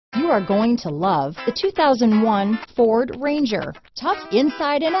are going to love the 2001 Ford Ranger. Tough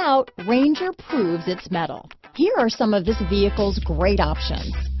inside and out, Ranger proves its mettle. Here are some of this vehicle's great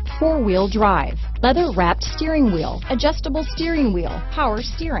options: four-wheel drive, leather-wrapped steering wheel, adjustable steering wheel, power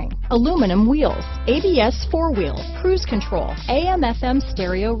steering, aluminum wheels, ABS four-wheel, cruise control, AM/FM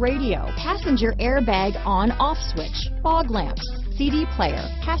stereo radio, passenger airbag on/off switch, fog lamps, CD player,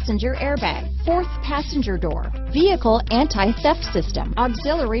 passenger airbag, fourth passenger door, vehicle anti-theft system,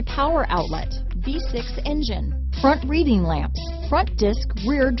 auxiliary power outlet, V6 engine, front reading lamps, front disc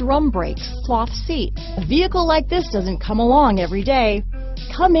rear drum brakes, cloth seats. A vehicle like this doesn't come along every day.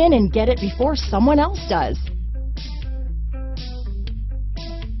 Come in and get it before someone else does.